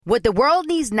What the world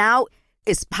needs now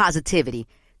is positivity.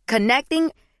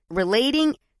 Connecting,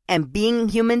 relating, and being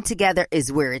human together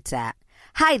is where it's at.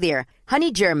 Hi there,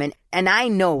 Honey German, and I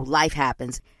know life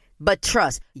happens, but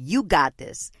trust, you got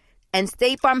this. And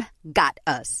State Farm got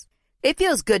us. It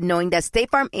feels good knowing that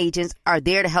State Farm agents are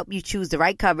there to help you choose the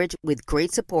right coverage with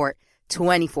great support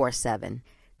 24/7.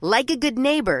 Like a good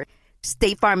neighbor,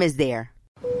 State Farm is there.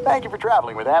 Thank you for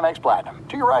traveling with Amex Platinum.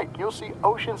 To your right, you'll see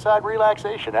oceanside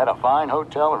relaxation at a fine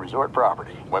hotel and resort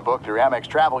property. When booked through Amex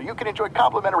Travel, you can enjoy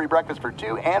complimentary breakfast for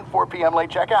 2 and 4 p.m.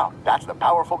 late checkout. That's the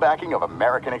powerful backing of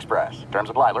American Express. Terms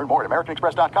apply. Learn more at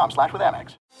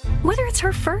americanexpress.com/withAmex. Whether it's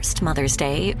her first Mother's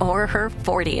Day or her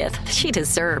 40th, she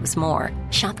deserves more.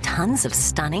 Shop tons of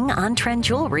stunning on-trend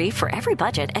jewelry for every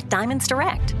budget at Diamonds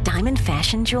Direct. Diamond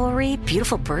fashion jewelry,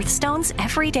 beautiful birthstones,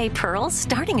 everyday pearls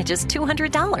starting at just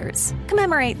 $200.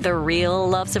 Commemorate the real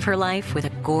loves of her life with a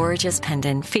gorgeous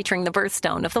pendant featuring the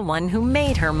birthstone of the one who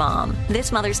made her mom.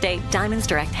 This Mother's Day, Diamonds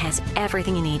Direct has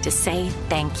everything you need to say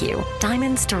thank you.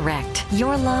 Diamonds Direct.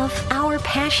 Your love, our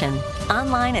passion.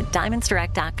 Online at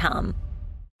diamondsdirect.com.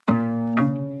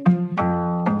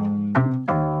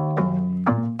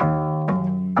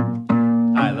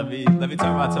 Let me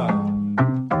talk my talk.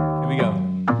 Here we go.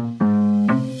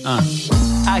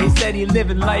 How he said he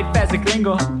living life as a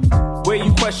gringo, where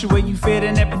you question where you fit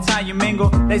in every time you mingle.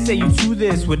 They say you do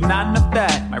this with not enough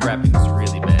that. My rapping is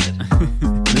really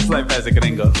bad. This life as a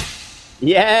gringo.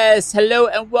 Yes, hello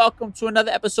and welcome to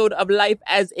another episode of Life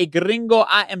as a Gringo.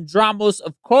 I am Dramos,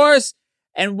 of course,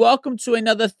 and welcome to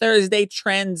another Thursday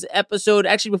Trends episode.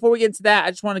 Actually, before we get into that, I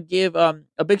just want to give a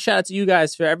big shout out to you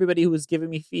guys for everybody who was giving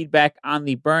me feedback on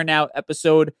the Burnout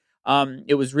episode.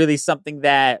 It was really something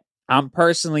that I'm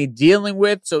personally dealing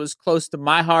with, so it was close to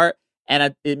my heart,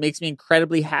 and it makes me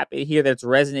incredibly happy to hear that it's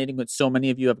resonating with so many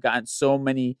of you. I've gotten so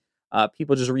many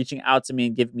people just reaching out to me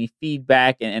and giving me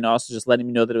feedback and also just letting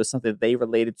me know that it was something that they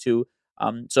related to.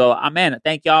 So, man,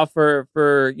 thank y'all for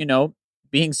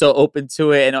being so open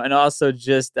to it and also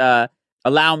just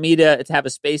allow me to have a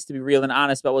space to be real and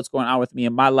honest about what's going on with me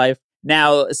in my life.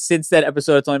 Now, since that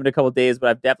episode, it's only been a couple of days, but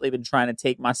I've definitely been trying to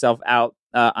take myself out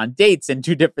on dates and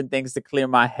do different things to clear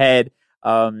my head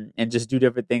and just do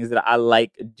different things that I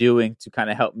like doing to kind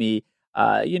of help me,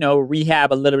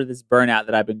 rehab a little bit of this burnout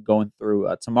that I've been going through.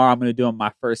 Tomorrow, I'm going to do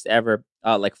my first ever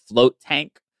float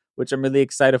tank, which I'm really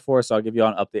excited for. So I'll give you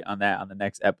all an update on that on the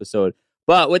next episode.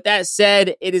 But with that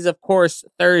said, it is, of course,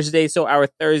 Thursday. So our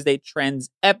Thursday Trends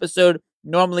episode.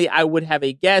 Normally, I would have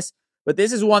a guest, but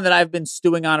this is one that I've been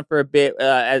stewing on for a bit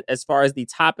as far as the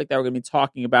topic that we're going to be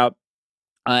talking about.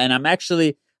 And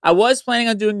I was planning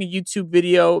on doing a YouTube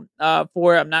video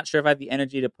for it. I'm not sure if I have the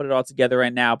energy to put it all together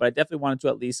right now, but I definitely wanted to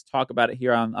at least talk about it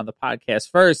here on the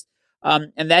podcast first.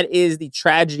 And that is the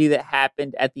tragedy that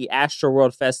happened at the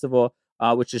Astroworld Festival,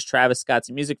 which is Travis Scott's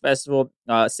music festival.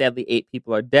 Sadly, 8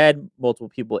 people are dead, multiple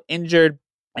people injured.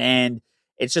 And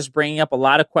it's just bringing up a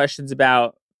lot of questions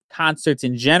about concerts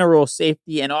in general,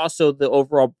 safety, and also the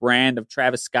overall brand of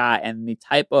Travis Scott and the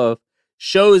type of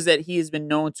shows that he has been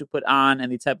known to put on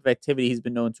and the type of activity he's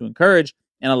been known to encourage.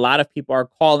 And a lot of people are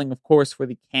calling, of course, for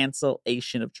the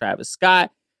cancellation of Travis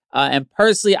Scott. And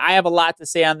personally, I have a lot to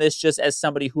say on this just as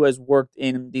somebody who has worked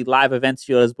in the live events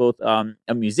field as both a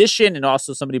musician and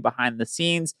also somebody behind the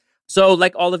scenes. So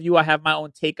like all of you, I have my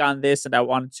own take on this and I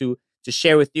wanted to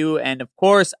share with you. And of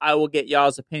course, I will get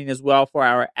y'all's opinion as well for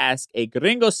our Ask a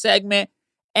Gringo segment.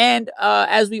 And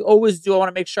as we always do, I want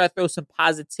to make sure I throw some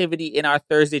positivity in our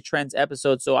Thursday Trends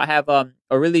episode. So I have a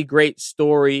really great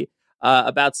story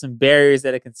about some barriers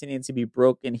that are continuing to be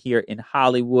broken here in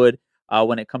Hollywood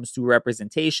when it comes to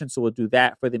representation. So we'll do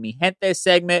that for the Mi Gente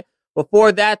segment.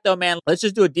 Before that, though, man, let's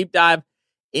just do a deep dive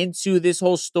into this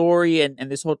whole story and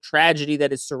this whole tragedy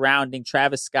that is surrounding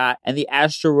Travis Scott and the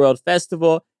Astroworld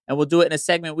Festival. And we'll do it in a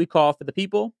segment we call For the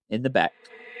People in the Back.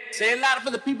 Say it louder for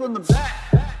the people in the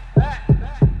back.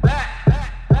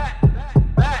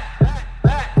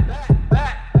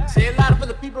 Say it louder for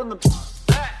the people in the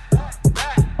back.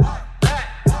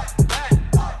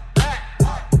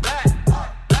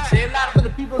 Say it louder for the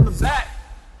people in the back.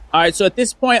 All right, so at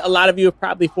this point, a lot of you have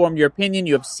probably formed your opinion.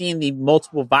 You have seen the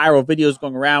multiple viral videos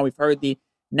going around. We've heard the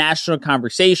national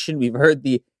conversation. We've heard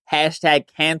the hashtag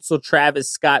cancel Travis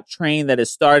Scott train that has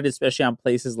started, especially on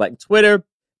places like Twitter.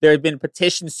 There have been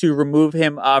petitions to remove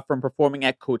him from performing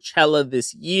at Coachella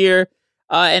this year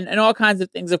and all kinds of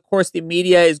things. Of course, the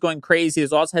media is going crazy.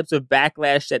 There's all types of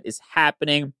backlash that is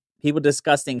happening. People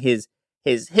discussing his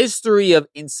history of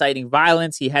inciting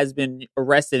violence. He has been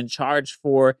arrested and charged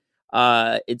for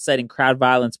inciting crowd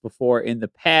violence before in the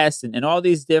past and all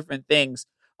these different things.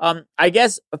 I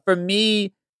guess for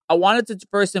me, I wanted to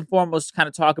first and foremost kind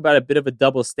of talk about a bit of a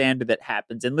double standard that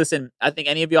happens. And listen, I think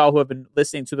any of y'all who have been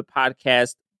listening to the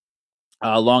podcast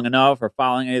long enough or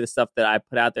following any of the stuff that I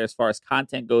put out there as far as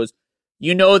content goes,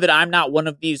 you know that I'm not one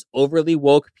of these overly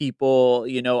woke people.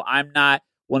 You know, I'm not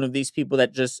one of these people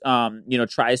that just,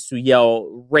 tries to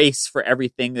yell race for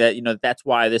everything that, that's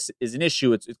why this is an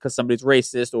issue. It's because somebody's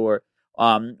racist or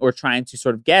trying to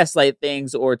sort of gaslight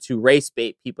things or to race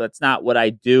bait people. That's not what I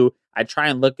do. I try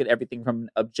and look at everything from an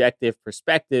objective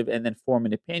perspective and then form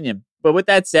an opinion. But with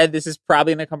that said, this is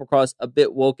probably going to come across a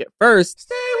bit woke at first.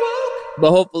 Stay woke.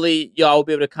 But hopefully y'all will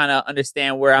be able to kind of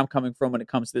understand where I'm coming from when it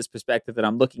comes to this perspective that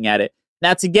I'm looking at it.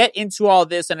 Now, to get into all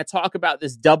this and to talk about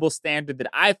this double standard that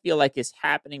I feel like is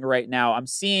happening right now, I'm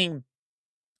seeing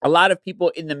a lot of people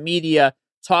in the media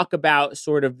talk about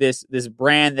sort of this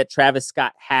brand that Travis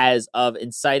Scott has of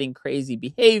inciting crazy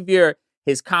behavior,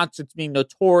 his concerts being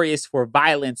notorious for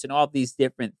violence and all these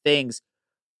different things.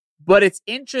 But it's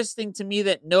interesting to me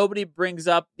that nobody brings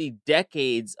up the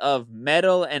decades of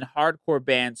metal and hardcore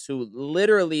bands who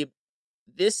literally,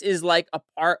 this is like a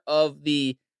part of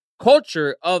the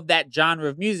culture of that genre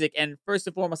of music. And first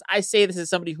and foremost, I say this as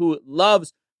somebody who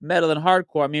loves metal and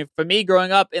hardcore. I mean, for me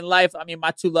growing up in life, I mean, my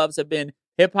two loves have been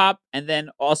hip hop and then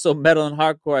also metal and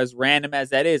hardcore, as random as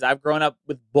that is. I've grown up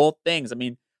with both things. I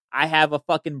mean, I have a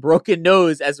fucking broken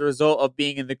nose as a result of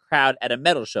being in the crowd at a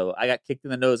metal show. I got kicked in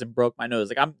the nose and broke my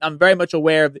nose. Like I'm very much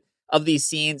aware of these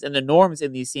scenes and the norms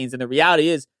in these scenes. And the reality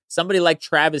is somebody like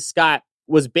Travis Scott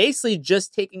was basically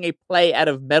just taking a play out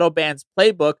of metal band's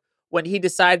playbook when he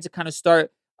decided to kind of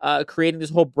start creating this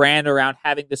whole brand around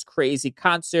having this crazy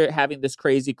concert, having this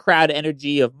crazy crowd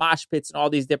energy of mosh pits and all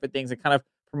these different things, and kind of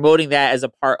promoting that as a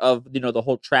part of, the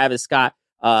whole Travis Scott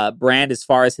brand as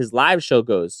far as his live show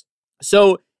goes.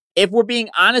 So if we're being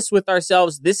honest with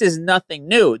ourselves, this is nothing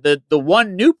new. The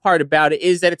one new part about it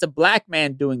is that it's a black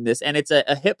man doing this, and it's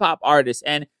a hip hop artist.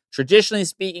 And traditionally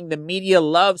speaking, the media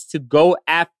loves to go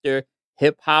after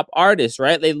hip hop artists,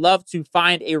 right? They love to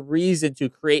find a reason to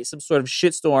create some sort of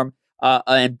shitstorm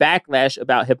and backlash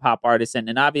about hip hop artists.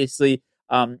 And obviously,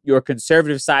 your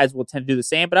conservative sides will tend to do the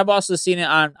same. But I've also seen it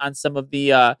on some of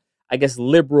the,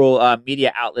 liberal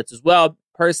media outlets as well.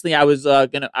 Personally, I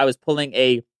was pulling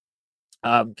a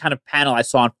kind of panel I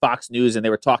saw on Fox News, and they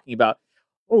were talking about,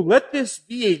 let this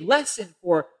be a lesson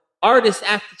for artists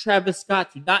after Travis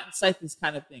Scott to not incite this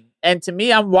kind of thing. And to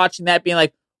me, I'm watching that being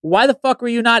like, why the fuck were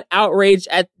you not outraged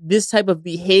at this type of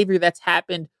behavior that's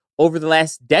happened over the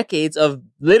last decades of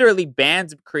literally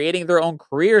bands creating their own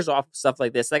careers off of stuff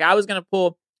like this? Like, I was going to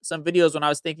pull some videos when I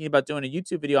was thinking about doing a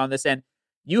YouTube video on this, and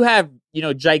you have,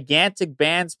 gigantic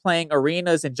bands playing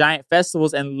arenas and giant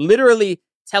festivals and literally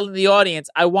telling the audience,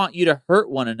 I want you to hurt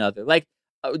one another. Like,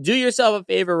 do yourself a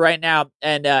favor right now.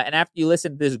 And after you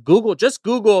listen to this,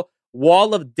 Google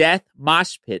Wall of Death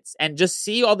mosh pits and just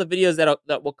see all the videos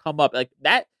that will come up. Like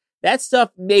that stuff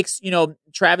makes,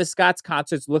 Travis Scott's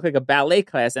concerts look like a ballet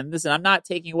class. And listen, I'm not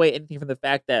taking away anything from the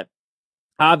fact that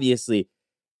obviously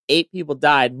 8 people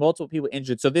died, multiple people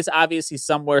injured. So this obviously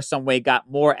somewhere, some way got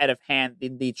more out of hand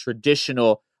than the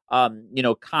traditional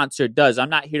concert does. I'm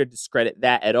not here to discredit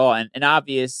that at all. And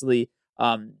obviously,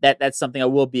 that's something I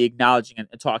will be acknowledging and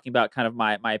talking about kind of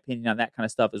my opinion on that kind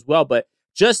of stuff as well. But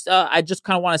I just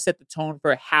kind of want to set the tone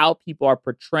for how people are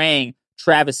portraying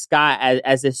Travis Scott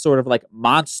as this sort of like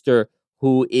monster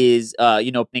who is,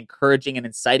 encouraging and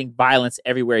inciting violence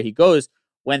everywhere he goes,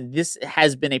 when this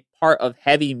has been a part of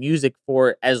heavy music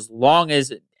for as long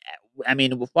as,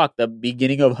 the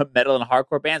beginning of metal and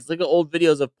hardcore bands. Look at old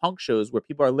videos of punk shows where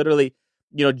people are literally,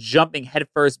 jumping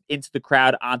headfirst into the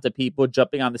crowd, onto people,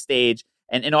 jumping on the stage,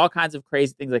 and all kinds of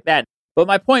crazy things like that. But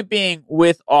my point being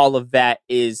with all of that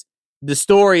is the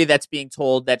story that's being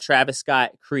told that Travis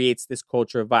Scott creates this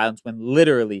culture of violence when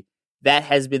literally that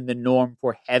has been the norm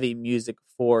for heavy music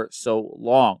for so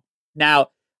long. Now,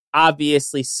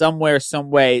 obviously, somewhere, some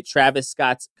way, Travis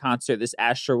Scott's concert, this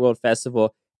Astroworld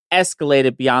Festival,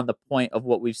 escalated beyond the point of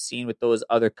what we've seen with those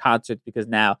other concerts, because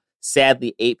now,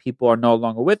 sadly, 8 people are no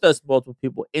longer with us, multiple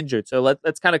people injured. So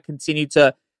let's kind of continue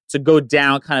to go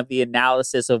down kind of the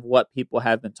analysis of what people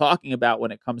have been talking about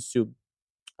when it comes to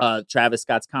Travis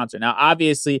Scott's concert. Now,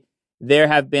 obviously, there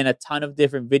have been a ton of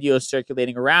different videos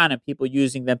circulating around and people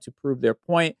using them to prove their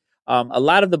point. A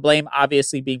lot of the blame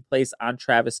obviously being placed on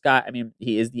Travis Scott. I mean,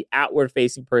 he is the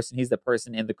outward-facing person. He's the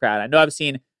person in the crowd. I know I've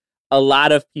seen a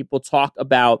lot of people talk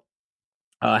about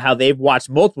how they've watched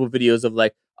multiple videos of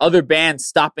like other bands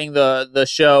stopping the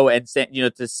show and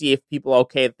to see if people are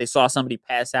okay, if they saw somebody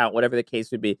pass out, whatever the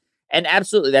case would be. And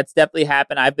absolutely, that's definitely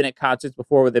happened. I've been at concerts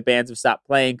before where the bands have stopped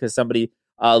playing because somebody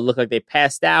looked like they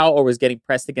passed out or was getting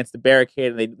pressed against the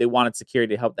barricade, and they wanted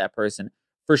security to help that person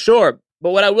for sure.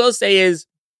 But what I will say is,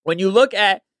 when you look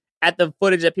at the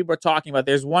footage that people are talking about,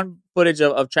 there's one footage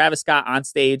of Travis Scott on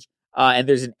stage, and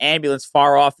there's an ambulance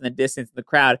far off in the distance in the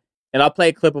crowd. And I'll play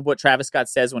a clip of what Travis Scott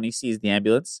says when he sees the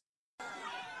ambulance.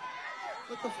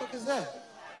 What the fuck is that?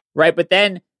 Right, but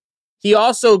then he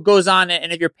also goes on,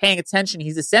 and if you're paying attention,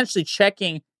 he's essentially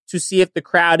checking to see if the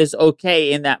crowd is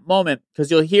okay in that moment, because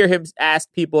you'll hear him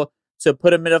ask people to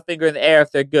put a middle finger in the air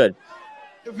if they're good.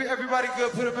 If everybody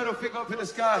good, put a middle finger up in the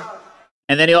sky.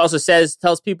 And then he also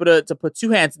tells people to put two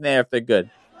hands in the air if they're good.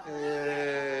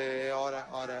 Yeah, all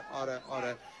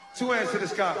that. Two hands to the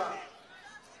sky.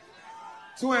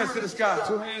 Two hands to the sky.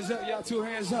 Two hands up, y'all. Two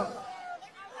hands up.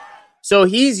 So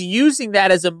he's using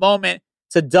that as a moment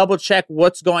to double check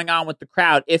what's going on with the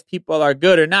crowd, if people are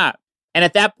good or not. And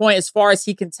at that point, as far as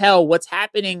he can tell, what's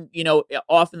happening,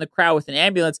 off in the crowd with an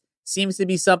ambulance seems to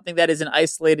be something that is an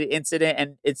isolated incident,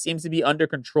 and it seems to be under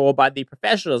control by the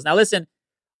professionals. Now, listen,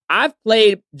 I've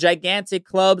played gigantic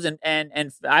clubs and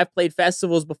I've played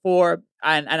festivals before,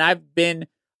 and I've been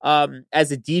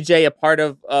as a DJ a part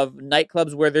of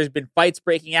nightclubs where there's been fights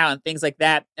breaking out and things like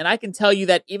that. And I can tell you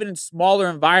that even in smaller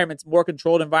environments, more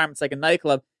controlled environments like a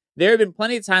nightclub, there have been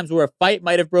plenty of times where a fight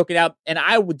might have broken out and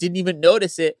I didn't even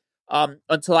notice it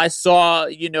until I saw,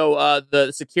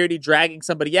 the security dragging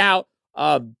somebody out,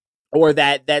 or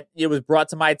that it was brought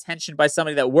to my attention by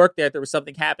somebody that worked there. If there was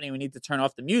something happening, we need to turn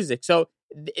off the music. So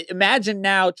imagine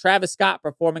now Travis Scott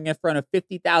performing in front of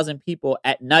 50,000 people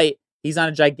at night. He's on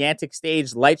a gigantic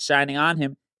stage, lights shining on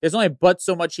him. There's only but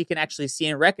so much he can actually see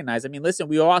and recognize. I mean, listen,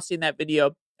 we all seen that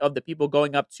video of the people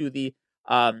going up to the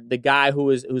guy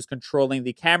who's controlling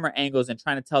the camera angles and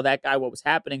trying to tell that guy what was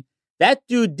happening. That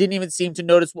dude didn't even seem to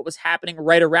notice what was happening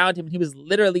right around him. He was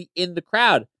literally in the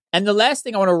crowd. And the last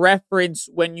thing I want to reference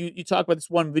when you talk about this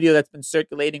one video that's been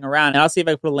circulating around, and I'll see if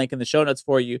I can put a link in the show notes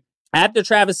for you. After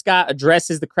Travis Scott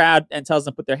addresses the crowd and tells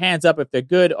them to put their hands up if they're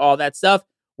good, all that stuff,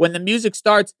 when the music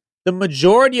starts, the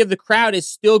majority of the crowd is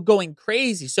still going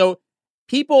crazy. So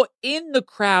people in the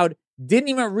crowd didn't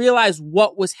even realize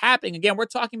what was happening. Again, we're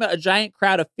talking about a giant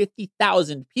crowd of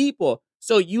 50,000 people.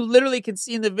 So you literally can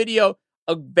see in the video,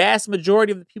 a vast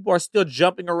majority of the people are still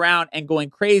jumping around and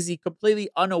going crazy, completely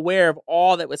unaware of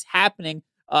all that was happening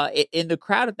in the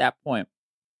crowd at that point.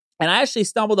 And I actually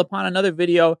stumbled upon another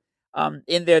video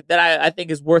in there that I think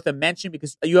is worth a mention,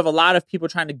 because you have a lot of people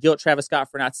trying to guilt Travis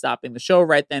Scott for not stopping the show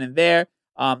right then and there.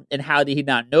 And how did he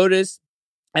not notice?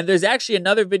 And there's actually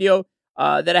another video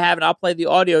that I have, and I'll play the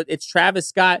audio. It's Travis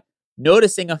Scott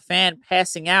noticing a fan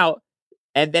passing out,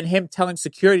 and then him telling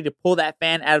security to pull that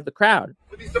fan out of the crowd.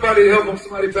 We need somebody to help him.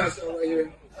 Somebody pass out right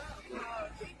here.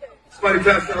 Somebody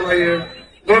pass out right here.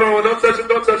 Hold on, don't touch him,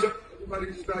 don't touch him.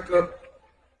 Everybody just back up.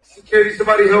 Security,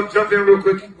 somebody help jump in real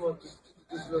quick. Keep going.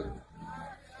 Just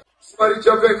somebody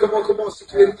jump in. Come on.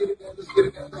 Security, get it down. Let's get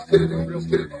it down. Let's get it down. Let's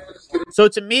get it down. Let's get it down. So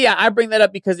to me, I bring that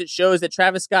up because it shows that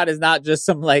Travis Scott is not just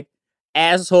some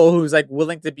asshole who's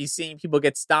willing to be seeing people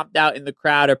get stomped out in the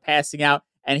crowd or passing out,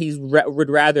 and he would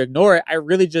rather ignore it. I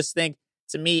really just think,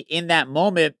 to me, in that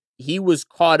moment, he was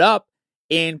caught up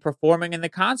in performing in the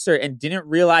concert and didn't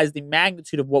realize the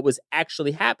magnitude of what was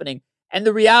actually happening. And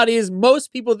the reality is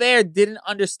most people there didn't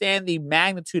understand the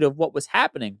magnitude of what was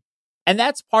happening. And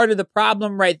that's part of the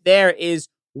problem right there, is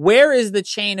where is the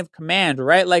chain of command,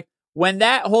 right? When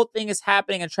that whole thing is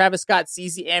happening and Travis Scott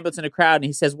sees the ambulance in the crowd and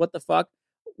he says, what the fuck?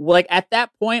 At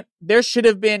that point, there should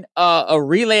have been a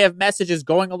relay of messages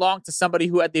going along to somebody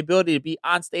who had the ability to be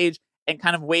on stage and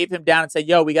kind of wave him down and say,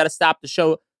 yo, we got to stop the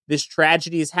show. This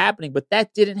tragedy is happening. But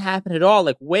that didn't happen at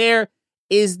all. Where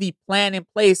is the plan in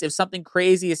place if something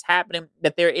crazy is happening,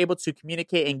 that they're able to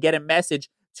communicate and get a message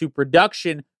to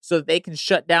production so that they can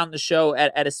shut down the show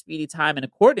at a speedy time and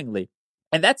accordingly?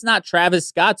 And that's not Travis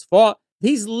Scott's fault.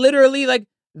 He's literally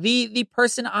the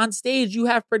person on stage. You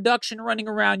have production running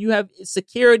around. You have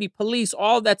security, police,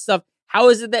 all that stuff. How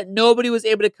is it that nobody was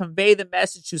able to convey the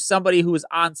message to somebody who was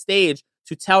on stage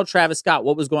to tell Travis Scott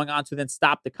what was going on to then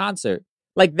stop the concert?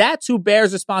 That's who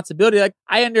bears responsibility.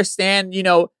 I understand,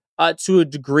 to a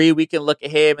degree, we can look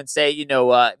at him and say,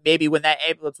 maybe when that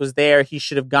ambulance was there, he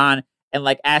should have gone and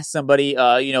ask somebody,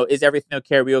 is everything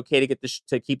okay? Are we okay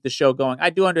to keep the show going? I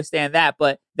do understand that,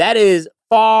 but that is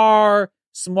far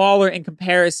smaller in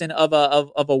comparison of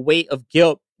a weight of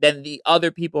guilt than the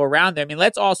other people around there. I mean,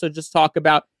 let's also just talk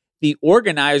about the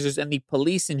organizers and the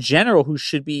police in general, who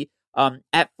should be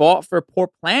at fault for poor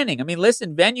planning. I mean,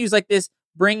 listen, venues like this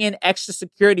bring in extra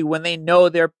security when they know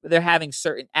they're having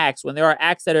certain acts. When there are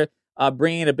acts that are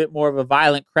bringing in a bit more of a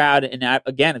violent crowd, and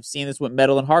again, I've seen this with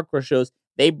metal and hardcore shows,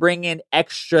 They bring in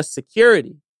extra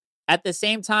security. At the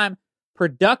same time,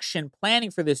 production,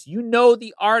 planning for this, you know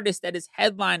the artist that is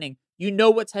headlining, you know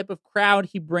what type of crowd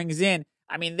he brings in.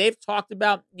 I mean, they've talked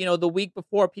about, the week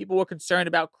before, people were concerned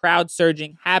about crowd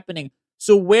surging happening.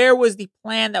 So where was the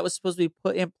plan that was supposed to be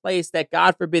put in place that,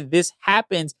 God forbid, this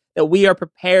happens, that we are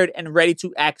prepared and ready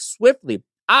to act swiftly?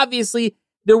 Obviously,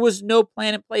 there was no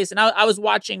plan in place. And I was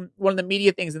watching one of the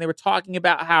media things, and they were talking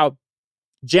about how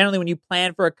generally when you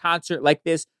plan for a concert like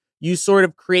this, you sort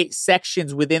of create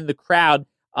sections within the crowd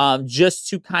just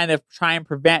to kind of try and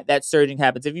prevent that surging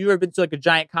happens. If you've ever been to like a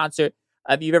giant concert,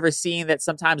 if you've ever seen that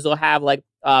sometimes they'll have like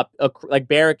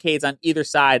barricades on either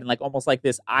side and like almost like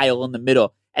this aisle in the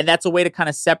middle. And that's a way to kind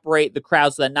of separate the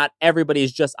crowd so that not everybody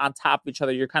is just on top of each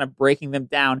other. You're kind of breaking them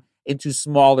down into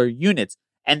smaller units.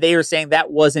 And they were saying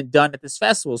that wasn't done at this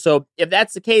festival. So if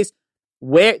that's the case,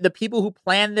 where the people who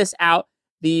planned this out,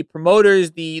 the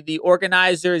promoters, the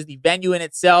organizers, the venue in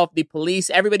itself, the police,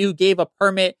 everybody who gave a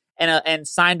permit and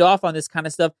signed off on this kind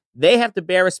of stuff, they have to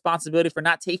bear responsibility for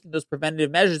not taking those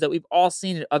preventative measures that we've all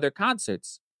seen at other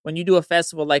concerts. When you do a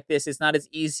festival like this, it's not as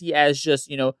easy as just,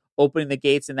 opening the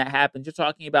gates and that happens. You're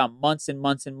talking about months and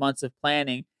months and months of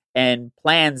planning and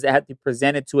plans that have to be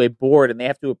presented to a board and they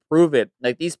have to approve it.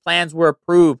 Like these plans were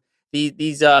approved. They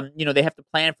have to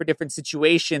plan for different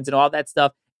situations and all that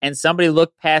stuff. And somebody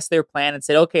looked past their plan and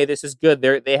said, okay, this is good.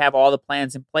 They have all the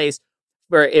plans in place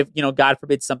for if, God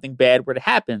forbid, something bad were to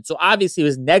happen. So obviously it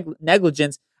was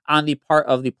negligence on the part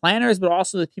of the planners, but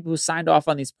also the people who signed off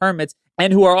on these permits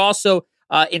and who are also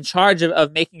in charge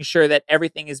of making sure that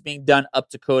everything is being done up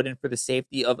to code and for the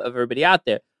safety of everybody out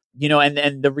there.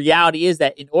 And the reality is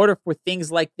that in order for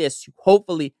things like this to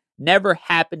hopefully never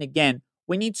happen again,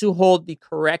 we need to hold the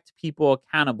correct people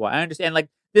accountable. I understand,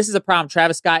 this is a problem.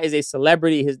 Travis Scott is a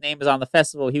celebrity. His name is on the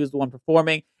festival. He was the one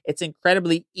performing. It's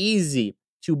incredibly easy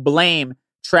to blame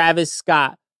Travis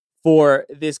Scott for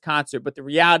this concert. But the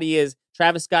reality is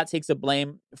Travis Scott takes a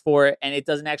blame for it, and it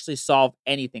doesn't actually solve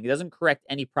anything. It doesn't correct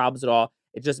any problems at all.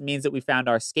 It just means that we found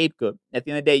our scapegoat. At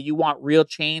the end of the day, you want real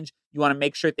change. You want to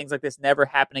make sure things like this never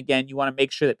happen again. You want to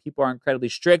make sure that people are incredibly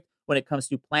strict when it comes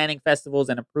to planning festivals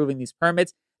and approving these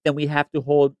permits. Then we have to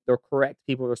hold the correct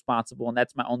people responsible. And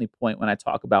that's my only point when I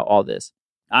talk about all this.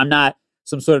 I'm not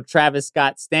some sort of Travis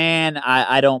Scott stan.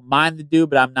 I don't mind the dude,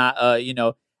 but I'm not,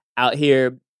 out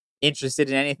here interested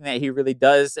in anything that he really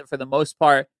does. For the most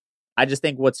part, I just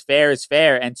think what's fair is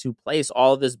fair. And to place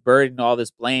all of this burden, all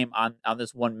this blame on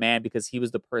this one man because he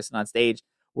was the person on stage,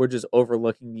 we're just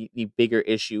overlooking the bigger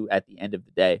issue at the end of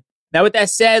the day. Now, with that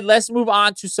said, let's move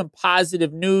on to some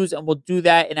positive news, and we'll do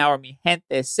that in our Mi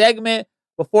Gente segment.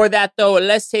 Before that, though,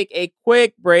 let's take a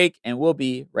quick break, and we'll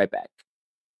be right back.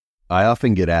 I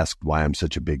often get asked why I'm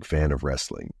such a big fan of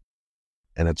wrestling,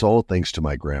 and it's all thanks to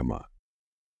my grandma.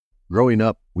 Growing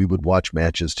up, we would watch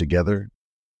matches together,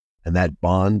 and that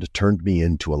bond turned me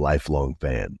into a lifelong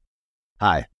fan.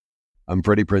 Hi, I'm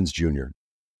Freddie Prinze Jr.,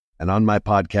 and on my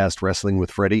podcast, Wrestling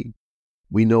with Freddie,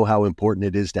 we know how important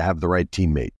it is to have the right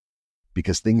teammate,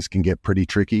 because things can get pretty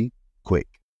tricky quick.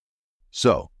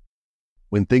 So,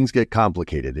 when things get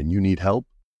complicated and you need help,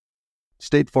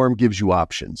 State Farm gives you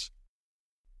options.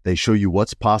 They show you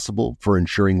what's possible for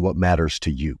ensuring what matters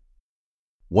to you.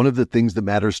 One of the things that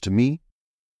matters to me,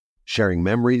 sharing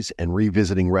memories and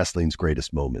revisiting wrestling's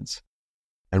greatest moments.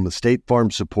 And with State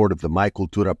Farm's support of the My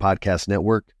Cultura Podcast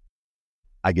Network,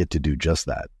 I get to do just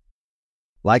that.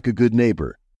 Like a good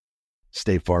neighbor,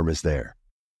 State Farm is there.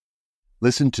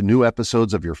 Listen to new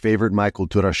episodes of your favorite My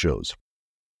Cultura shows,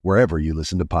 wherever you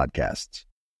listen to podcasts.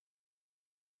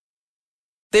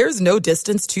 There's no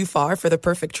distance too far for the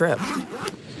perfect trip.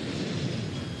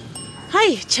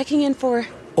 Hi, checking in for...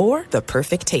 Or the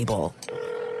perfect table.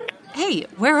 Hey,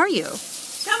 where are you?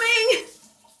 Coming!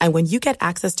 And when you get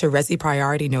access to Resi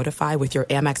Priority Notify with your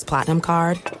Amex Platinum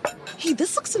card... Hey,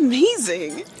 this looks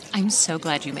amazing! I'm so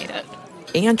glad you made it.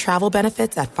 And travel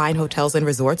benefits at fine hotels and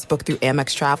resorts booked through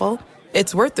Amex Travel,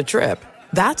 it's worth the trip.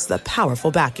 That's the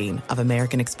powerful backing of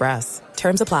American Express.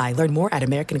 Terms apply. Learn more at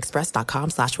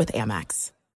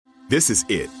americanexpress.com/withAmex. This is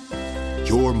it.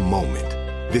 Your moment.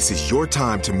 This is your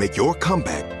time to make your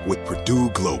comeback with Purdue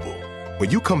Global. When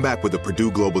you come back with a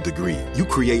Purdue Global degree, you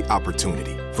create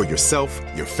opportunity for yourself,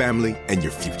 your family, and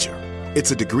your future.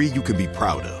 It's a degree you can be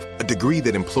proud of, a degree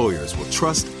that employers will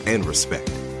trust and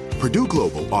respect. Purdue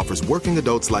Global offers working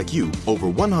adults like you over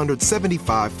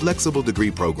 175 flexible degree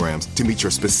programs to meet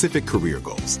your specific career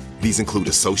goals. These include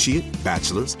associate,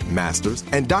 bachelor's, master's,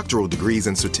 and doctoral degrees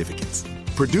and certificates.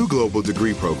 Purdue Global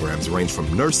degree programs range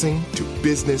from nursing to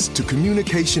business to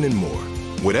communication and more.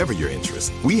 Whatever your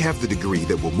interest, we have the degree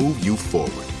that will move you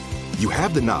forward. You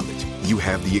have the knowledge, you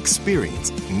have the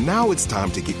experience. Now it's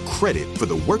time to get credit for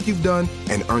the work you've done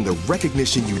and earn the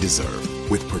recognition you deserve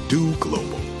with Purdue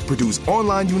Global, Purdue's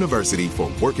online university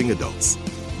for working adults.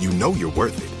 You know you're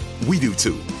worth it. We do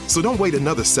too. So don't wait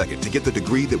another second to get the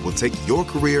degree that will take your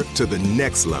career to the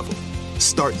next level.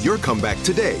 Start your comeback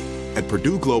today at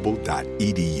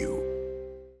purdueglobal.edu.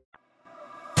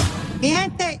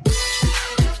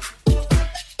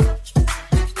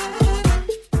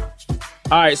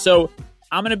 All right, so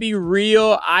I'm going to be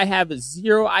real. I have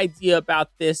zero idea about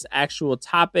this actual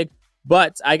topic,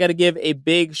 but I got to give a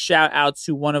big shout out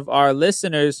to one of our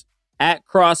listeners at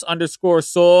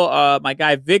 @cross_soul. My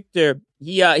guy, Victor,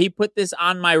 he put this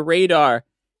on my radar,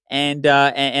 and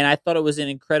I thought it was an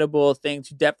incredible thing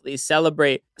to definitely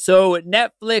celebrate. So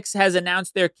Netflix has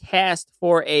announced their cast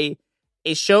for a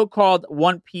show called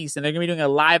One Piece, and they're going to be doing a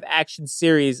live action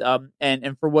series.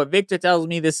 And for what Victor tells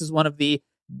me, this is one of the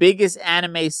biggest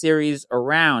anime series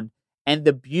around. And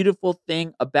the beautiful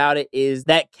thing about it is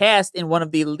that cast in one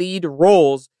of the lead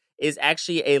roles is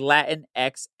actually a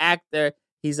Latinx actor.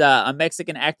 He's a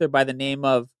Mexican actor by the name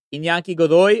of Iñaki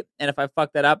Godoy. And if I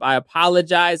fuck that up, I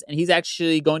apologize. And he's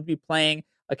actually going to be playing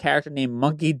a character named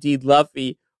Monkey D.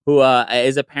 Luffy, who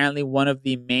is apparently one of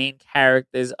the main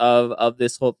characters of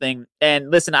this whole thing. And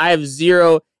listen, I have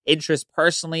zero interest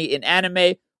personally in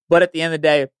anime, but at the end of the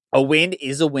day, a win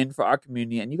is a win for our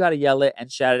community, and you got to yell it and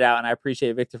shout it out. And I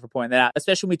appreciate Victor for pointing that out,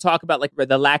 especially when we talk about like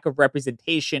the lack of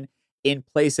representation in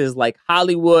places like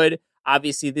Hollywood.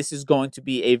 Obviously, this is going to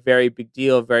be a very big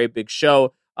deal, a very big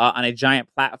show on a giant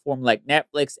platform like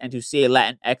Netflix. And to see a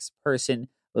Latinx person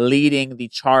leading the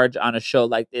charge on a show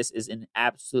like this is an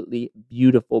absolutely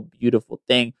beautiful, beautiful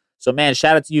thing. So, man,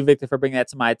 shout out to you, Victor, for bringing that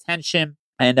to my attention.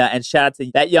 And shout out to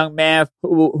that young man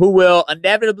who will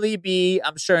inevitably be,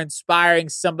 I'm sure, inspiring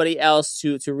somebody else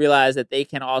to realize that they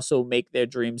can also make their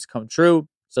dreams come true.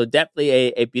 So definitely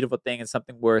a beautiful thing and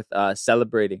something worth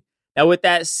celebrating. Now, with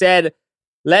that said,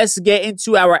 let's get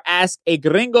into our Ask a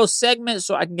Gringo segment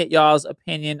so I can get y'all's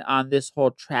opinion on this whole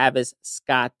Travis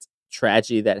Scott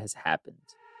tragedy that has happened.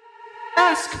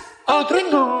 Ask a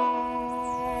Gringo.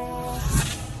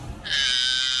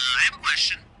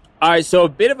 All right, so a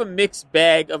bit of a mixed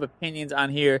bag of opinions on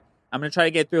here. I'm going to try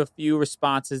to get through a few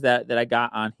responses that I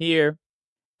got on here.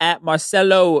 At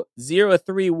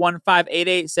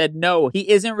Marcelo031588 said, no, he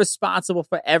isn't responsible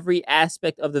for every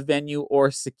aspect of the venue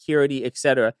or security,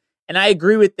 etc. And I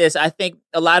agree with this. I think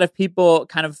a lot of people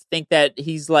kind of think that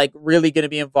he's like really going to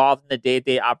be involved in the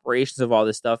day-to-day operations of all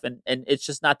this stuff. And it's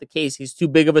just not the case. He's too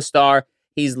big of a star.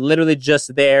 He's literally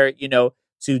just there,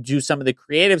 to do some of the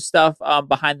creative stuff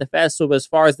behind the festival. But as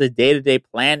far as the day-to-day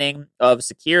planning of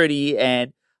security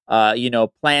and,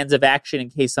 plans of action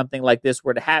in case something like this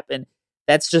were to happen,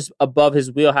 that's just above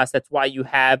his wheelhouse. That's why you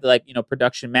have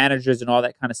production managers and all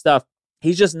that kind of stuff.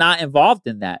 He's just not involved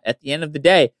in that. At the end of the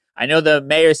day, I know the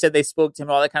mayor said they spoke to him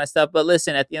and all that kind of stuff, but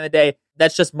listen, at the end of the day,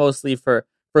 that's just mostly for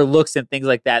looks and things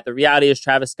like that. The reality is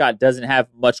Travis Scott doesn't have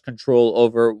much control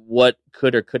over what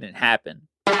could or couldn't happen.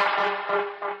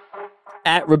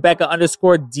 At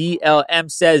Rebecca_DLM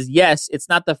says, yes, it's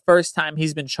not the first time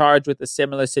he's been charged with a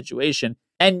similar situation.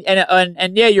 And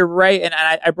yeah, you're right. And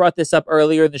I brought this up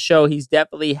earlier in the show. He's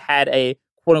definitely had a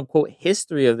quote unquote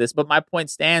history of this. But my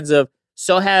point stands of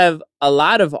so have a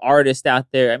lot of artists out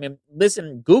there. I mean,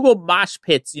 listen, Google mosh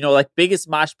pits, like biggest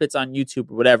mosh pits on YouTube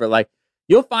or whatever. Like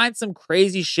you'll find some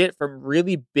crazy shit from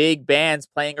really big bands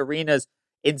playing arenas,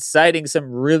 inciting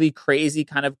some really crazy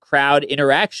kind of crowd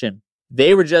interaction.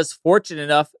 They were just fortunate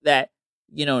enough that,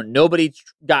 nobody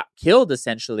got killed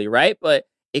essentially, right? But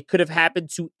it could have happened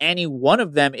to any one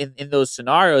of them in those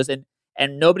scenarios. And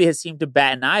nobody has seemed to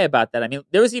bat an eye about that. I mean,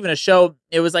 there was even a show,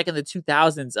 it was like in the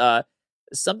 2000s,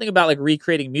 something about like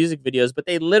recreating music videos, but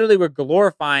they literally were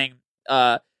glorifying,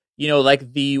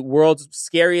 like the world's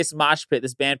scariest mosh pit.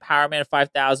 This band Power Man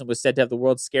 5000 was said to have the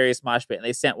world's scariest mosh pit. And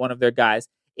they sent one of their guys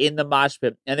in the mosh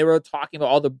pit, and they were talking about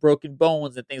all the broken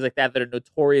bones and things like that are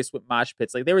notorious with mosh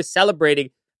pits. Like they were celebrating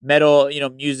metal,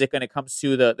 music when it comes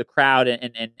to the crowd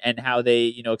and how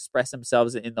they, express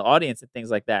themselves in the audience and things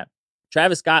like that.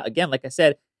 Travis Scott, again, like I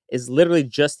said, is literally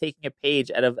just taking a page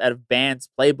out of bands'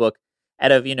 playbook,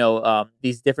 out of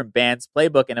these different bands'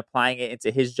 playbook and applying it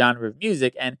into his genre of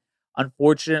music. And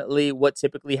unfortunately, what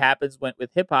typically happens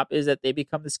with hip hop is that they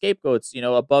become the scapegoats,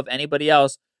 above anybody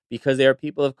else. Because they are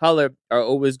people of color, are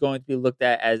always going to be looked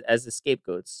at as the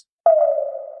scapegoats.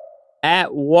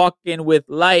 At Walking with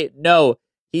Light, no,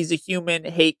 he's a human,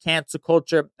 hate cancel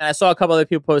culture. And I saw a couple other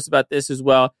people post about this as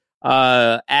well.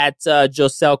 At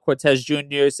Josel Cortez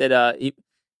Jr. said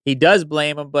he does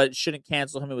blame him, but shouldn't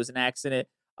cancel him. It was an accident.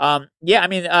 Yeah, I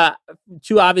mean,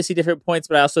 two obviously different points,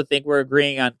 but I also think we're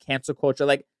agreeing on cancel culture.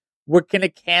 Like, we're going to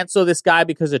cancel this guy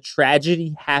because a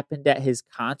tragedy happened at his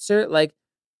concert. Like,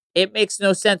 it makes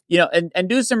no sense, and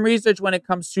do some research when it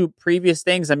comes to previous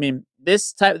things. I mean,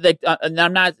 this type, and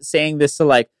I'm not saying this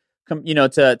to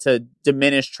to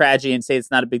diminish tragedy and say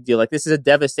it's not a big deal. Like, this is a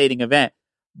devastating event,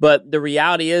 but the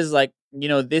reality is, like,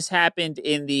 this happened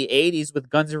in the 80s with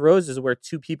Guns N' Roses, where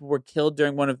 2 people were killed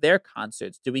during one of their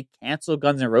concerts. Do we cancel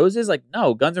Guns N' Roses? Like,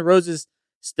 no, Guns N' Roses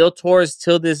still tours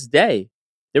till this day.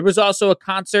 There was also a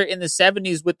concert in the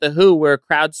 70s with The Who where a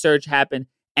crowd surge happened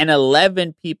and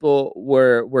 11 people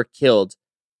were killed.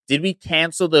 Did we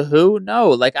cancel The Who? No.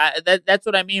 Like, that's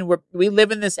what I mean. We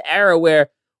live in this era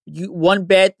where one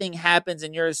bad thing happens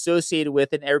and you're associated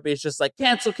with it, and everybody's just like,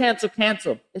 cancel, cancel,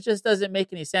 cancel. It just doesn't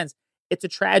make any sense. It's a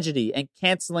tragedy, and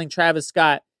canceling Travis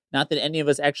Scott, not that any of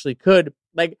us actually could,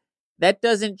 like, that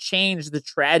doesn't change the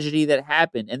tragedy that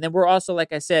happened. And then we're also,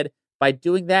 like I said, by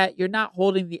doing that, you're not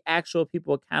holding the actual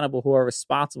people accountable who are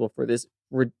responsible for this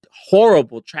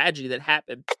horrible tragedy that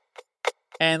happened.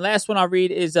 And last one I'll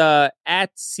read is at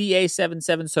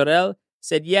CA77 Sorel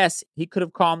said, yes, he could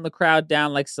have calmed the crowd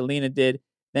down like Selena did,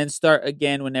 then start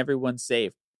again when everyone's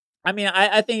safe. I mean,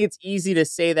 I think it's easy to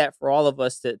say that for all of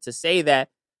us to say that,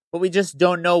 but we just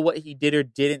don't know what he did or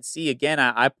didn't see. Again,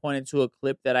 I pointed to a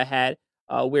clip that I had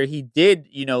where he did,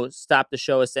 stop the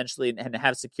show essentially and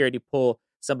have security pull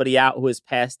somebody out who has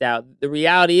passed out. The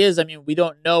reality is, I mean, we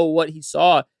don't know what he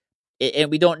saw, and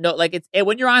we don't know, like,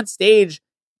 when you're on stage,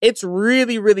 it's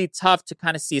really, really tough to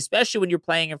kind of see, especially when you're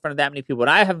playing in front of that many people. And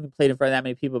I haven't played in front of that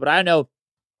many people, but I know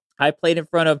I played in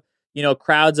front of,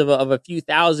 crowds of a few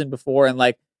thousand before, and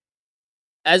like,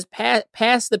 as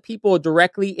past the people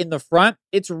directly in the front,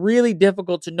 it's really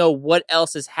difficult to know what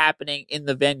else is happening in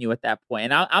the venue at that point.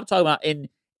 And I'm talking about in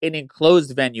an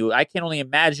enclosed venue. I can only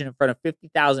imagine in front of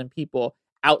 50,000 people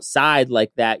outside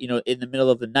like that, in the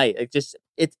middle of the night.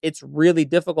 It's really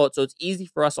difficult. So it's easy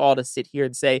for us all to sit here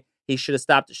and say he should have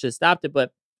stopped it.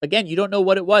 But again, you don't know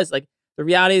what it was. Like, the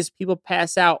reality is people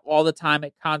pass out all the time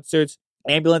at concerts.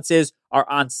 Ambulances are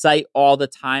on site all the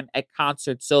time at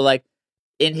concerts. So like,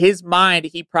 in his mind,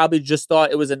 he probably just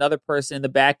thought it was another person in the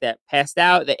back that passed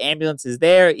out. The ambulance is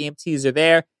there. EMTs are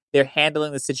there. They're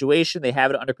handling the situation. They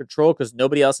have it under control because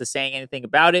nobody else is saying anything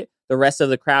about it. The rest of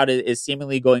the crowd is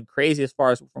seemingly going crazy as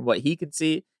far as from what he can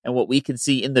see and what we can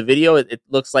see in the video. It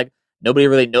looks like nobody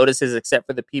really notices except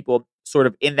for the people sort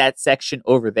of in that section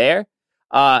over there.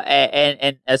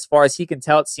 And as far as he can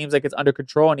tell, it seems like it's under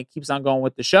control, and he keeps on going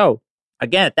with the show.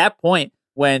 Again, at that point,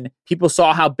 when people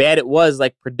saw how bad it was,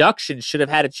 like, production should have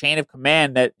had a chain of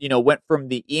command that, went from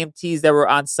the EMTs that were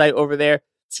on site over there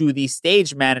to the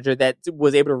stage manager that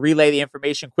was able to relay the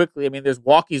information quickly. I mean, there's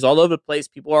walkies all over the place.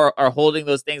 People are holding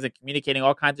those things and communicating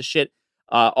all kinds of shit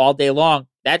all day long.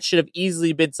 That should have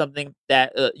easily been something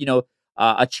that,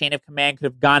 a chain of command could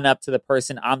have gone up to the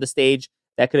person on the stage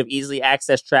that could have easily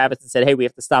accessed Travis and said, hey, we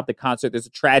have to stop the concert. There's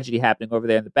a tragedy happening over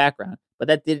there in the background. But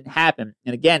that didn't happen.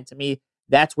 And again, to me,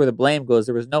 that's where the blame goes.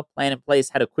 There was no plan in place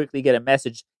how to quickly get a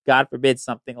message. God forbid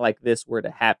something like this were to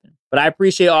happen. But I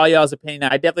appreciate all y'all's opinion.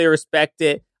 I definitely respect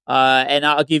it. And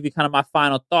I'll give you kind of my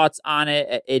final thoughts on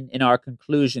it in our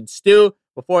conclusion. Stu,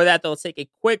 before that, though, let's take a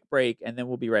quick break, and then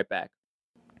we'll be right back.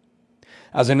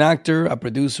 As an actor, a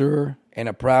producer, and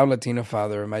a proud Latino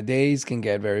father, my days can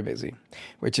get very busy,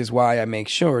 which is why I make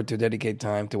sure to dedicate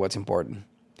time to what's important,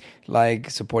 like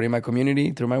supporting my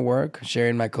community through my work,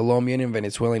 sharing my Colombian and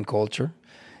Venezuelan culture,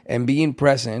 and being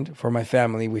present for my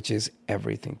family, which is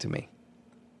everything to me.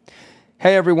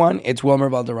 Hey everyone, it's Wilmer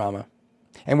Valderrama.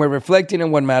 And we're reflecting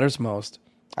on what matters most.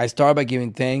 I start by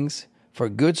giving thanks for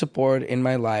good support in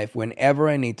my life whenever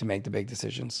I need to make the big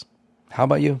decisions. How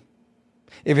about you?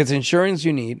 If it's insurance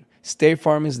you need, State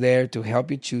Farm is there to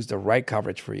help you choose the right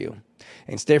coverage for you.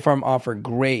 And State Farm offers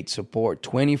great support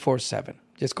 24/7.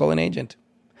 Just call an agent.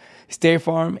 State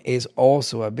Farm is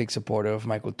also a big supporter of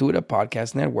my Cultura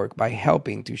podcast network by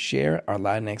helping to share our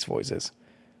Latinx voices.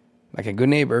 Like a good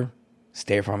neighbor,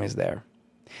 State Farm is there.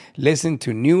 Listen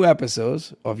to new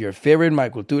episodes of your favorite My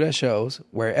Cultura shows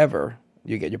wherever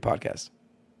you get your podcasts.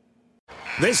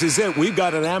 This is it. We've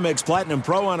got an Amex Platinum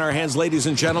Pro on our hands, ladies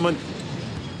and gentlemen.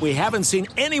 We haven't seen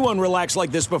anyone relax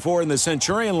like this before in the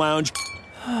Centurion Lounge.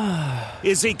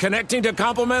 Is he connecting to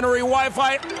complimentary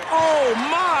Wi-Fi? Oh,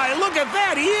 my. Look at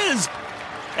that. He is.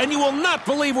 And you will not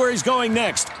believe where he's going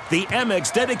next. The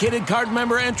Amex dedicated card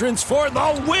member entrance for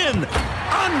the win.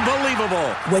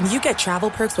 Unbelievable. When you get travel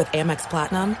perks with Amex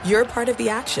Platinum, you're part of the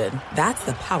action. That's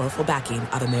the powerful backing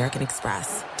of American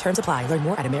Express. Terms apply. Learn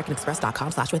more at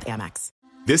americanexpress.com/withAmex.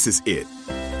 This is it.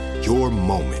 Your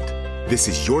moment. This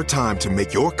is your time to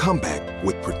make your comeback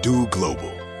with Purdue Global.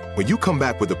 When you come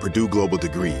back with a Purdue Global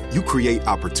degree, you create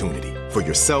opportunity for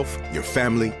yourself, your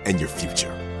family, and your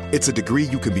future. It's a degree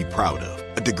you can be proud of,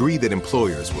 a degree that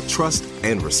employers will trust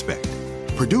and respect.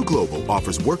 Purdue Global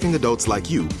offers working adults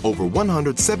like you over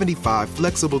 175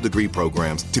 flexible degree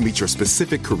programs to meet your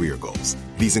specific career goals.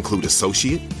 These include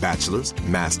associate, bachelor's,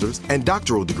 master's, and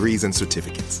doctoral degrees and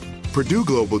certificates. Purdue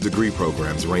Global degree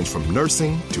programs range from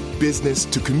nursing to business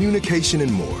to communication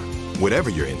and more. Whatever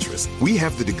your interest, we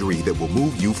have the degree that will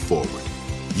move you forward.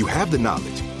 You have the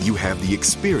knowledge, you have the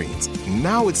experience.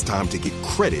 Now it's time to get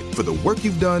credit for the work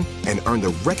you've done and earn the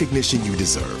recognition you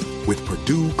deserve with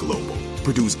Purdue Global,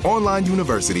 Purdue's online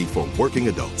university for working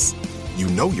adults. You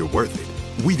know you're worth it.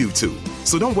 We do too.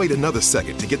 So don't wait another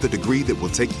second to get the degree that will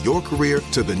take your career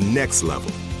to the next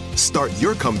level. Start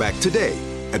your comeback today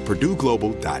at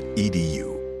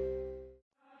purdueglobal.edu.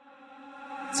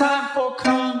 Time for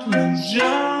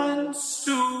conclusions.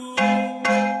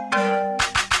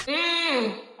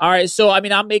 All right, so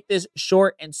I'll make this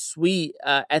short and sweet.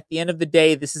 At the end of the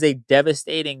day, this is a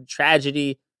devastating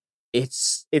tragedy.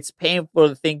 It's painful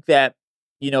to think that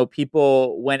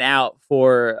people went out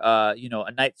for a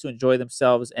night to enjoy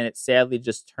themselves, and it sadly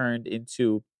just turned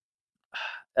into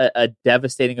a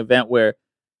devastating event where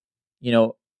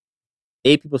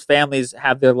 8 people's families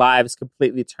have their lives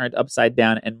completely turned upside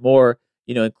down, and more,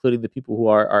 including the people who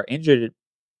are injured.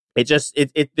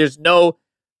 There's no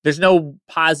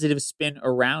positive spin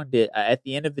around it. At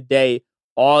the end of the day,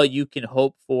 all you can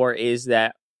hope for is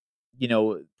that,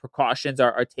 precautions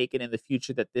are taken in the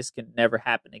future that this can never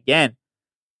happen again.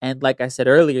 And like I said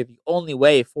earlier, the only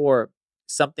way for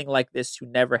something like this to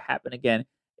never happen again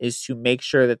is to make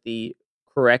sure that the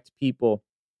correct people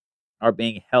are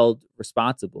being held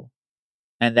responsible.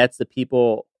 And that's the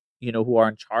people, who are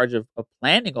in charge of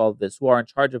planning all of this, who are in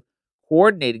charge of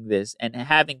coordinating this and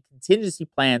having contingency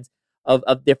plans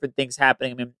of different things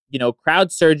happening.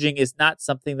 Crowd surging is not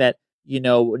something that,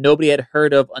 nobody had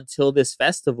heard of until this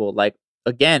festival. Like,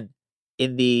 again,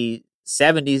 in the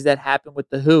 70s, that happened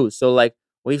with The Who. So,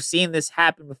 we've seen this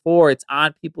happen before. It's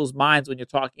on people's minds when you're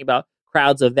talking about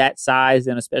crowds of that size,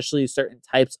 and especially certain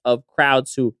types of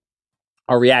crowds who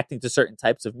are reacting to certain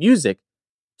types of music.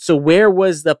 So where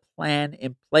was the plan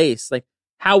in place?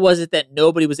 How was it that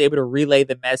nobody was able to relay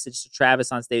the message to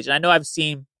Travis on stage? And I know I've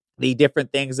seen the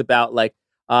different things about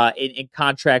in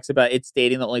contracts about it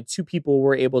stating that only 2 people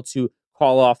were able to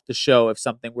call off the show if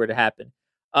something were to happen.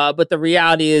 But the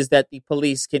reality is that the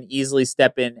police can easily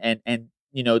step in and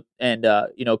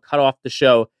cut off the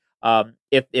show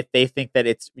if they think that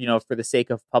it's, for the sake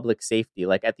of public safety.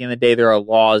 At the end of the day, there are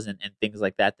laws and things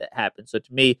like that happen. So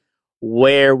to me,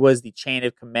 where was the chain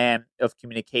of command of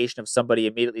communication of somebody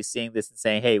immediately seeing this and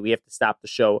saying, hey, we have to stop the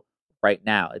show right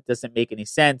now? It doesn't make any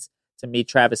sense. To me,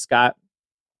 Travis Scott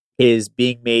is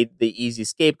being made the easy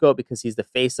scapegoat because he's the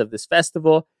face of this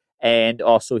festival, and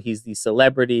also he's the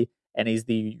celebrity and he's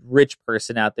the rich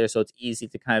person out there. So it's easy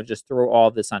to kind of just throw all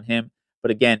of this on him.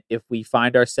 But again, if we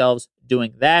find ourselves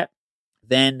doing that,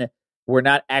 then we're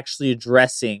not actually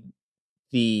addressing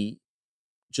the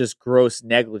just gross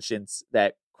negligence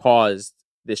that caused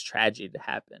this tragedy to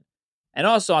happen. And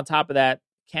also on top of that,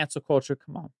 cancel culture,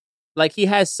 come on. He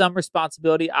has some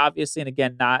responsibility, obviously, and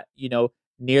again, not,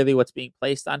 nearly what's being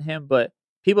placed on him, but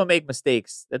people make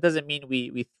mistakes. That doesn't mean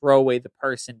we throw away the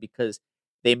person because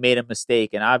they made a mistake.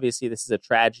 And obviously this is a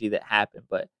tragedy that happened,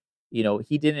 but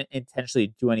he didn't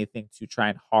intentionally do anything to try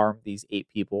and harm these 8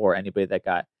 people or anybody that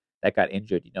got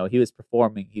injured. He was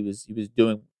performing, he was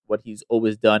doing what he's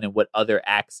always done and what other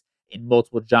acts in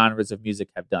multiple genres of music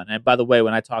have done. And by the way,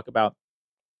 when I talk about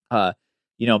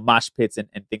mosh pits and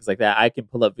things like that, I can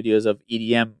pull up videos of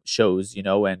EDM shows,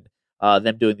 and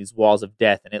them doing these walls of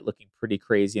death and it looking pretty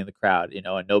crazy in the crowd, and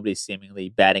nobody's seemingly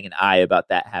batting an eye about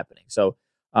that happening. So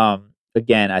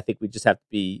again, I think we just have to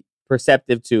be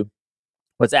perceptive to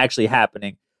what's actually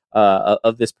happening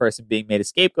of this person being made a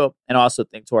scapegoat, and also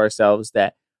think to ourselves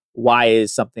that why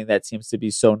is something that seems to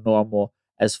be so normal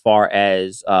as far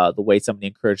as the way somebody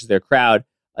encourages their crowd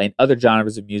in other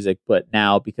genres of music, but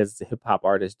now because it's a hip hop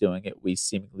artist doing it, we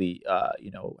seemingly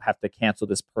have to cancel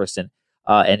this person,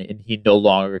 and he no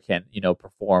longer can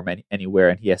perform anywhere,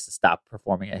 and he has to stop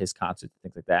performing at his concerts and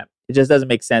things like that. It just doesn't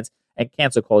make sense, and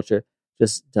cancel culture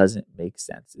just doesn't make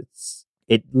sense.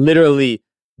 It literally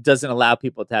doesn't allow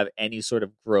people to have any sort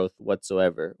of growth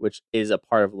whatsoever, which is a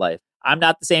part of life. I'm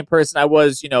not the same person I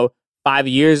was 5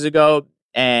 years ago.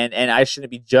 And I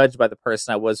shouldn't be judged by the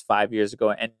person I was 5 years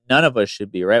ago. And none of us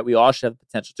should be, right? We all should have the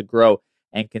potential to grow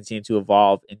and continue to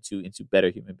evolve into better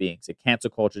human beings. And cancel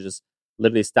culture just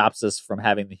literally stops us from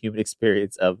having the human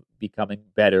experience of becoming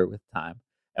better with time.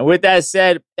 And with that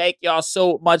said, thank y'all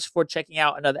so much for checking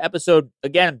out another episode.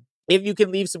 Again, if you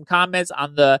can leave some comments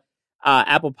on the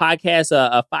Apple Podcast,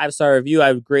 a 5-star review,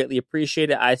 I would greatly appreciate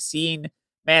it. I've seen,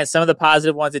 man, some of the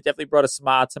positive ones. It definitely brought a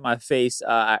smile to my face.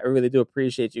 I really do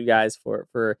appreciate you guys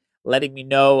for letting me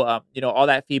know. All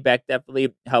that feedback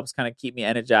definitely helps kind of keep me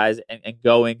energized and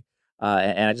going.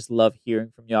 And I just love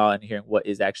hearing from y'all and hearing what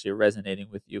is actually resonating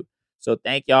with you. So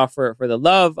thank y'all for the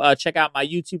love. Check out my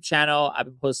YouTube channel. I've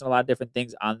been posting a lot of different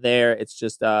things on there. It's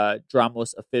just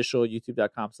Dramos Official,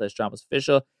 youtube.com/Dramos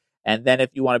Official. And then if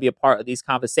you want to be a part of these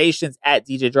conversations, at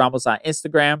DJ Dramos on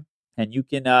Instagram, and you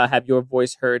can have your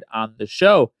voice heard on the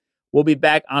show. We'll be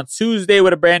back on Tuesday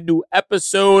with a brand new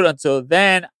episode. Until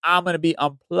then, I'm going to be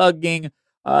unplugging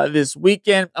this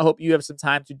weekend. I hope you have some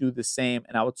time to do the same,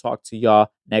 and I will talk to y'all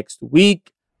next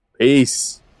week.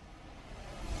 Peace.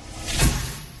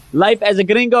 Life as a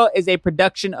Gringo is a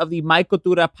production of the My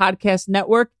Cultura Podcast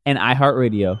Network and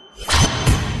iHeartRadio.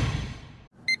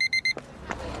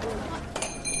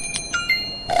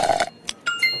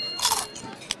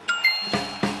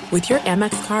 With your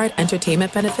Amex card,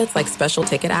 entertainment benefits like special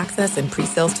ticket access and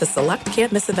pre-sales to select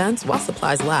can't-miss events while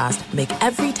supplies last make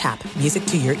every tap music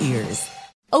to your ears.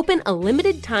 Open a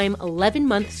limited-time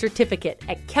 11-month certificate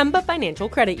at Kemba Financial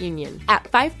Credit Union. At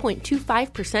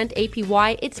 5.25%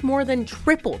 APY, it's more than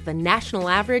triple the national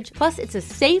average, plus it's a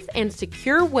safe and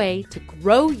secure way to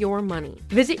grow your money.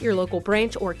 Visit your local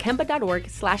branch or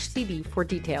kemba.org/cb for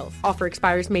details. Offer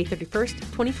expires May 31st,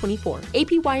 2024.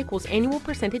 APY equals annual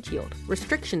percentage yield.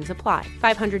 Restrictions apply.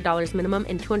 $500 minimum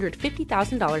and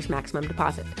 $250,000 maximum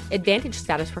deposit. Advantage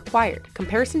status required.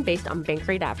 Comparison based on bank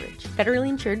rate average. Federally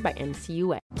insured by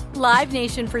NCUA. Live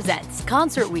Nation presents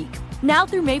Concert Week. Now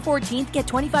through May 14th, get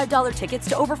 $25 tickets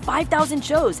to over 5,000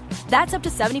 shows. That's up to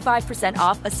 75%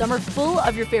 off a summer full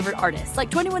of your favorite artists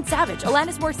like 21 Savage,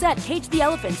 Alanis Morissette, Cage the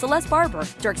Elephant, Celeste Barber,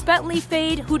 Dierks Bentley,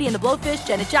 Fade, Hootie and the Blowfish,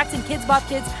 Janet Jackson, Kids Bop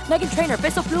Kids, Meghan Trainor,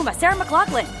 Bissell Pluma, Sarah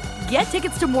McLachlan. Get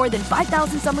tickets to more than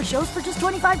 5,000 summer shows for just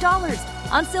 $25.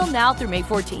 Until now through May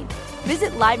 14th.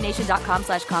 Visit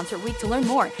LiveNation.com/Concert Week to learn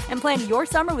more and plan your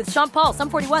summer with Sean Paul,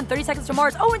 Sum 41, 30 Seconds to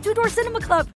Mars, and Two Door Cinema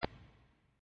Club.